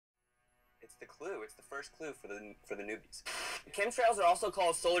It's the clue. It's the first clue for the newbies. Chemtrails are also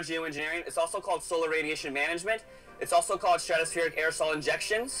called solar geoengineering. It's also called solar radiation management. It's also called stratospheric aerosol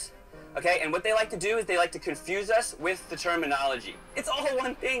injections. Okay, and what they like to do is they like to confuse us with the terminology. It's all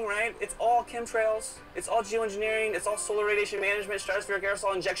one thing, right? It's all chemtrails. It's all geoengineering. It's all solar radiation management, stratospheric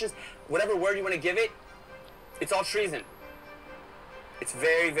aerosol injections. Whatever word you want to give it, it's all treason. It's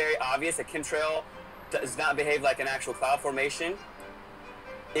very, very obvious that chemtrail does not behave like an actual cloud formation.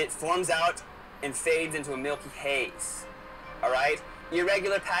 It forms out and fades into a milky haze. All right?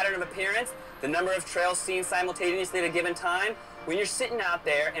 Irregular pattern of appearance, the number of trails seen simultaneously at a given time. When you're sitting out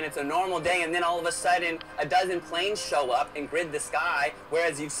there and it's a normal day and then all of a sudden a dozen planes show up and grid the sky,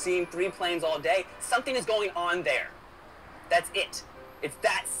 whereas you've seen 3 planes all day, something is going on there. That's it. It's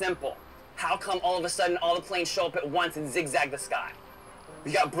that simple. How come all of a sudden all the planes show up at once and zigzag the sky?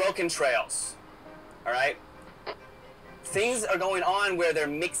 We got broken trails. All right? Things are going on where they're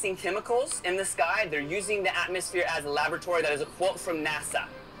mixing chemicals in the sky. They're using the atmosphere as a laboratory. That is a quote from NASA.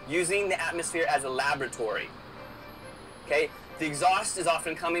 Using the atmosphere as a laboratory. Okay? The exhaust is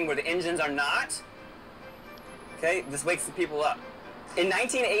often coming where the engines are not. Okay? This wakes the people up. In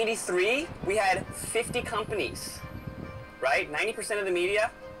 1983, we had 50 companies. Right? 90% of the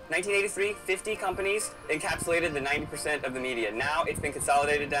media. 1983, 50 companies encapsulated the 90% of the media. Now it's been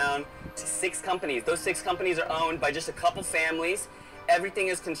consolidated down to 6 companies. Those 6 companies are owned by just a couple families. Everything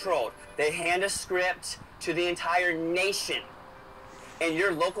is controlled. They hand a script to the entire nation. And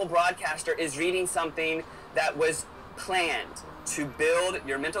your local broadcaster is reading something that was planned to build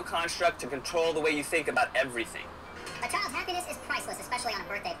your mental construct to control the way you think about everything. A child's happiness is priceless, especially on a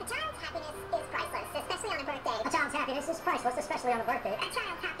birthday. A child's happiness is priceless, especially on a birthday. A child's happiness is priceless, especially on a birthday. A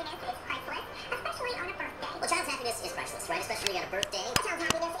child's happiness is priceless, especially on a birthday. Well, child's happiness is priceless, right? Especially on a birthday. A child's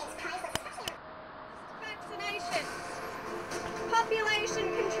happiness is priceless, especially on a vaccination, population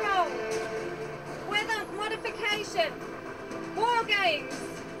control, weather modification, war games.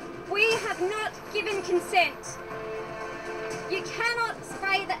 We have not given consent. You cannot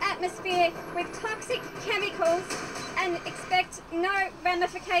spray the atmosphere with toxic chemicals and expect no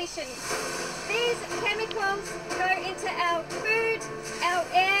ramifications. These chemicals go into our food, our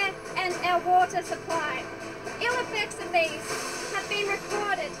air, and our water supply. Ill effects of these have been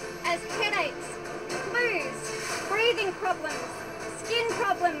recorded as headaches, flus, breathing problems, skin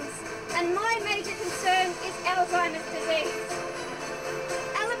problems, and my major concern is Alzheimer's disease.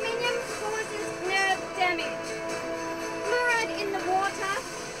 Aluminium causes nerve damage. Fluoride in the water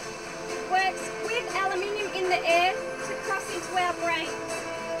works with aluminium in the air to cross into our brains.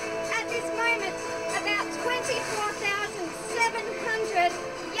 At this moment, about 24,700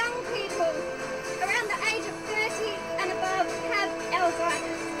 young people around the age of 30 and above have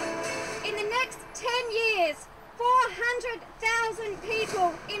Alzheimer's. In the next 10 years, 400,000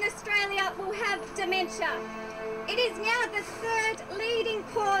 people in Australia will have dementia. It is now the 3rd leading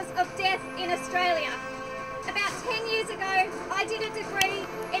cause of death in Australia. About 10 years ago, I did a degree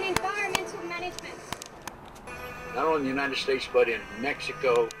in environmental management. Not only in the United States, but in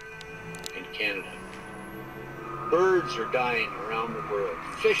Mexico and Canada. Birds are dying around the world.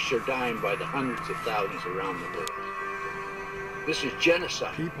 Fish are dying by the hundreds of thousands around the world. This is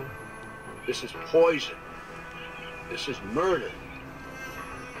genocide. People. This is poison. This is murder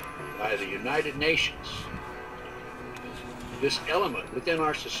by the United Nations. This element within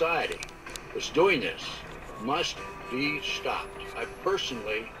our society that's doing this must be stopped. I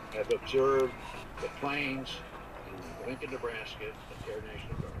personally have observed the planes in Lincoln, Nebraska, at Air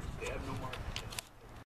National Guard. They have no mark.